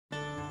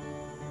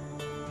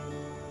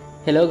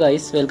Hello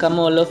guys, welcome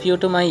all of you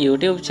to my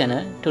YouTube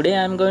channel. Today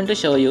I am going to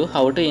show you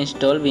how to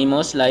install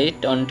VMOS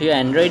LITE onto your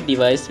Android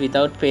device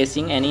without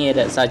facing any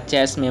errors such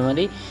as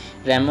memory,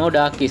 RAM or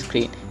dark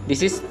screen.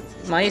 This is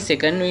my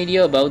second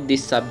video about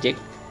this subject.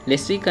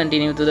 Let's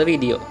continue to the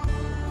video.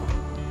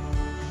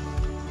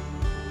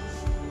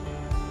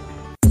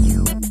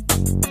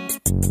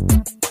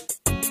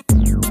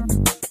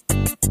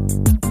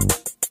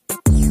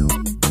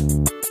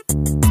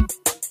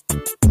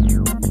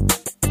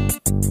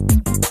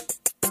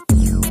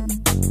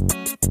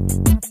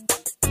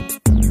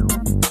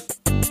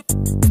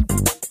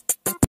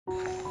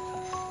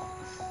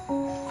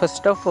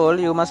 First of all,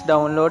 you must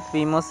download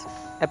VMOS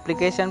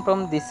application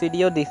from this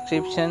video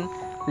description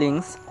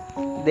links.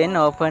 Then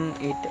open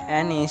it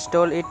and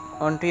install it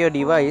onto your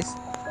device.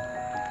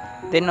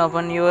 Then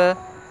open your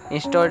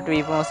installed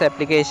VMOS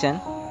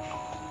application.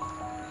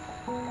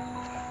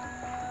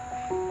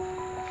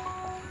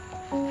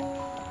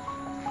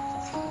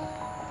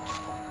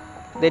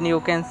 Then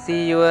you can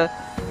see your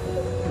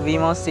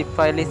VMOS zip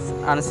file is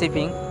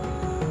unzipping.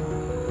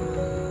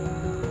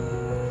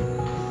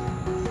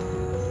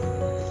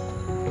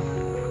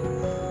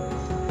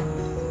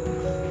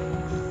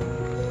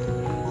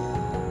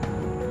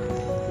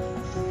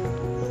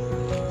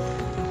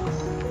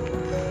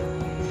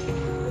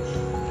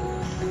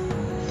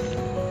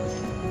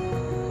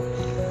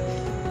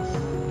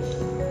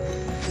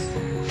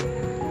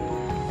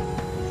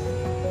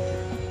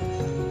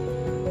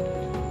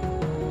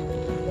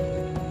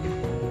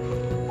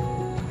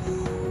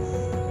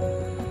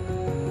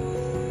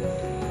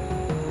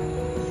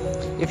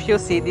 If you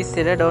see this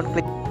error, don't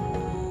click.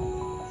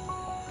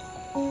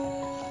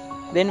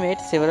 Then wait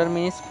several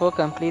minutes for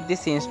complete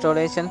this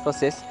installation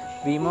process.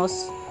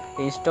 VMOS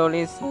install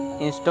is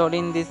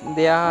installing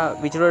their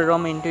virtual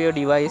ROM into your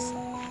device.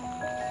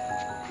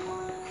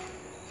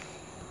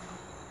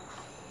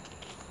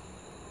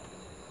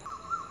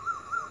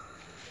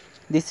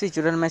 This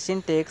virtual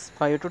machine takes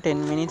 5 to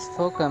 10 minutes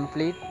for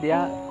complete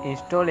their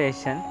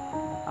installation.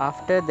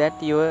 After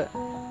that, your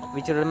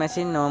virtual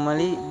machine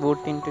normally boot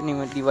into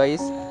new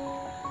device.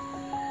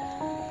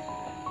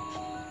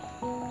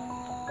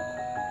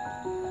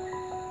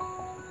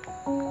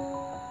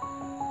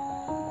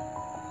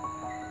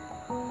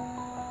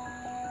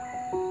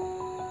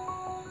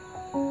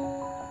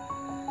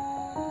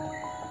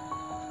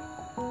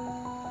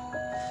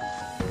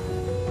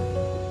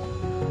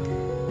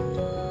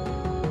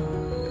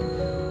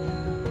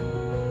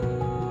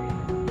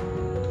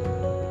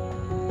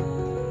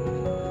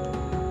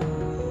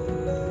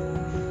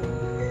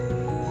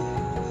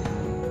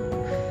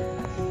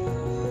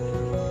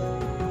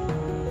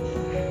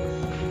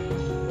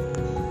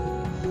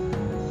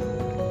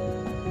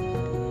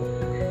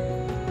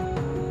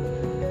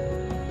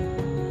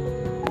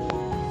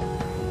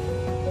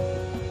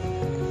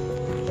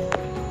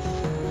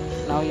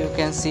 Now you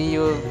can see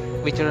your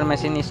virtual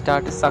machine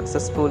start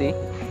successfully.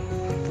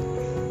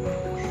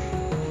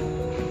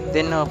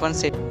 Then open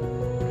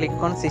click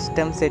on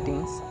system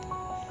settings.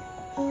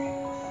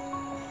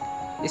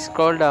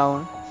 Scroll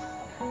down.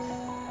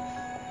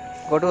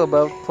 Go to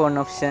about phone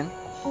option.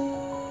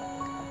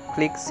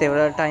 Click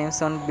several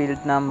times on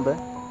build number.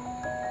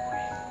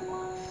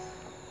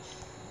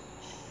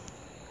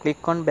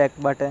 Click on back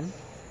button.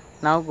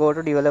 Now go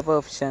to developer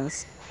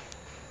options.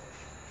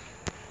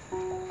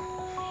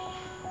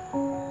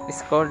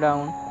 Scroll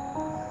down,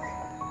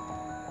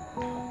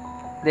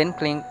 then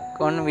click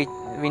on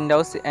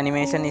Windows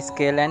animation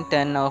scale and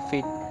turn off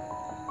it.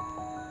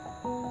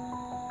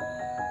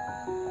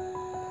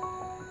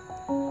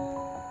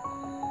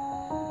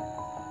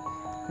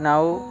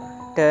 Now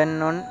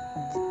turn on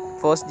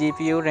force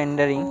GPU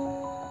rendering.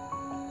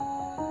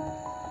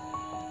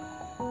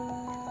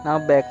 Now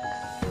back.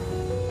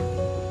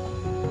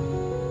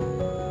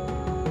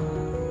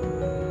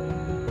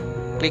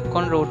 Click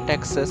on root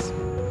access.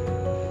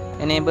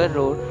 Enable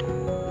root.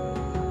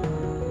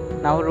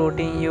 Now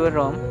rooting your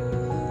ROM.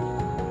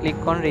 Click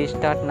on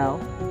restart now.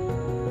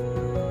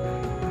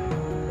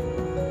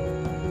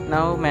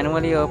 Now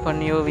manually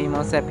open your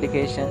VMOS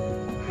application.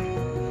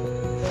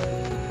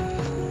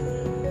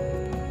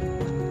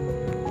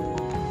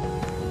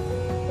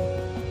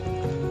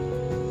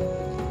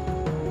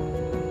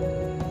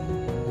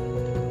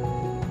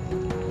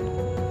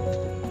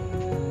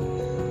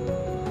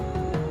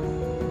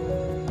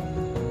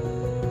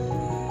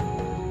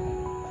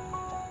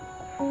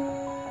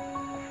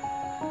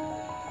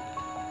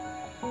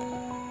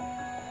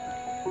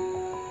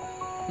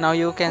 Now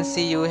you can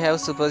see you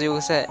have super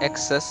user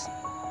access.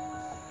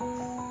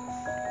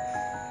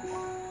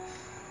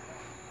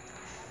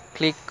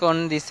 Click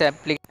on this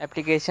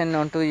application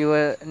onto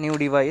your new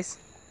device.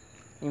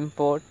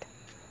 Import.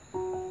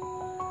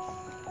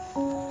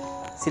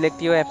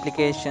 Select your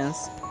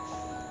applications.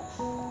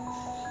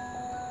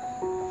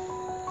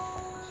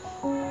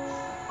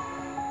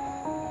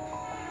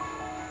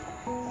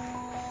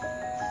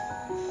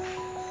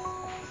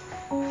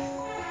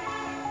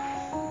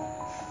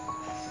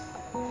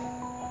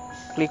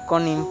 Click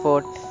on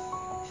import.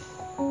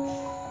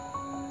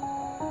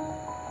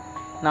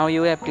 Now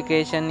your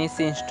application is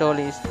installed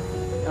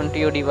onto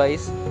your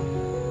device.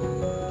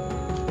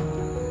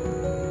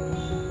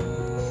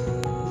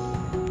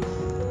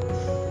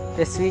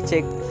 Let's we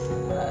check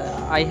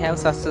I have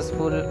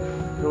successful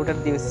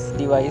rooted this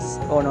device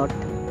or not.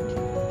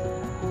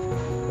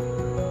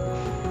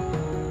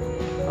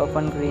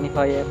 Open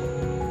Greenify app.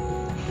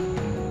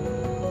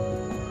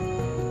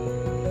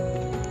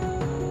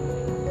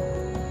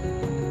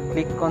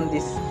 Click on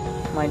this,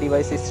 my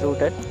device is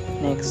rooted.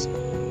 Next.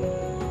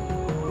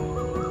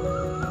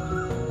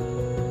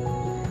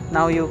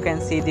 Now you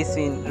can see this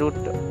root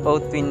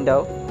auth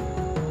window.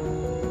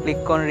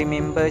 Click on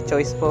remember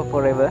choice for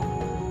forever.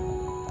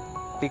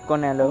 Click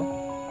on allow.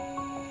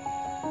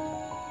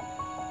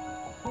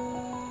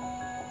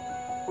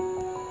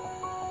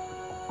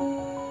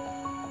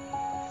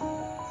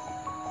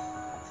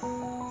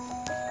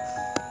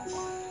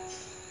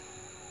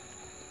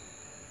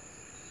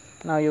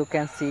 Now you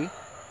can see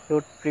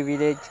root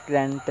privilege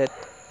granted.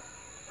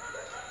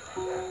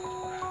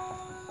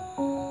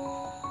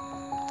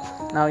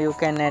 Now you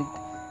can add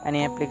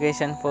any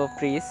application for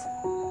freeze.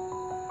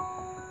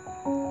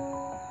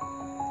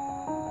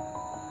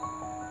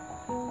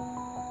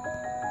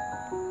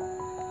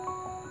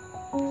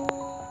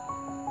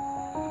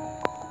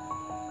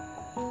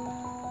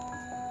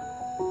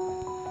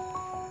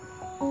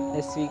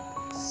 Let's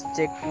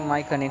check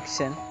my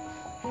connection.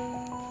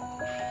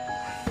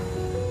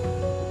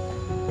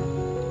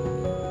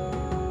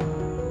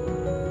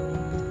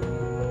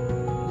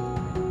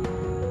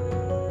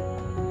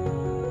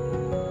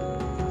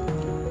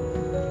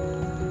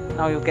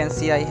 Now you can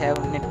see I have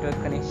network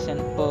connection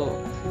for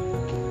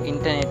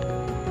internet,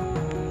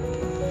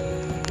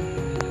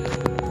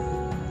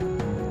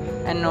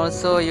 and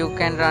also you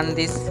can run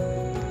this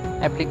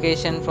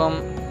application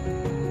from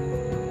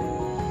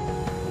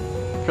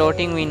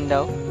floating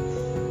window.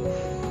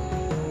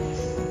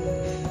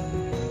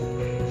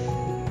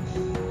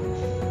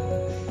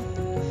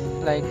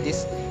 Like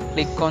this,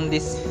 click on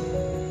this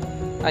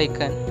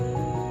icon.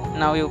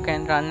 Now you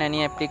can run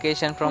any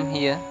application from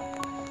here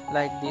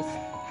like this,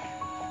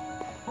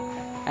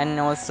 and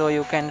also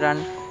you can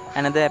run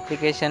another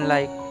application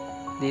like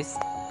this.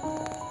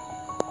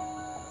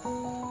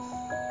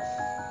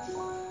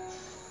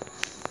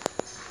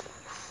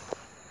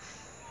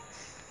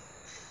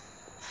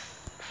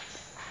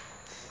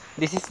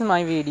 This is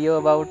my video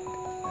about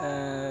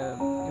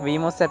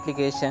VMOS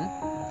application.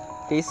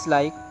 Please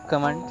like,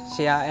 comment,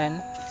 share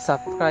and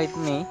subscribe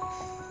me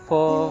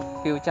for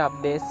future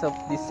updates of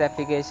this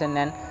application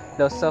and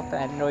lots of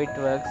Android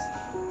works.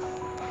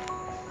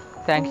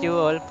 Thank you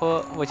all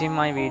for watching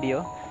my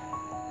video.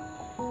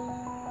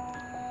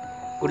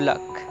 Good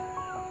luck.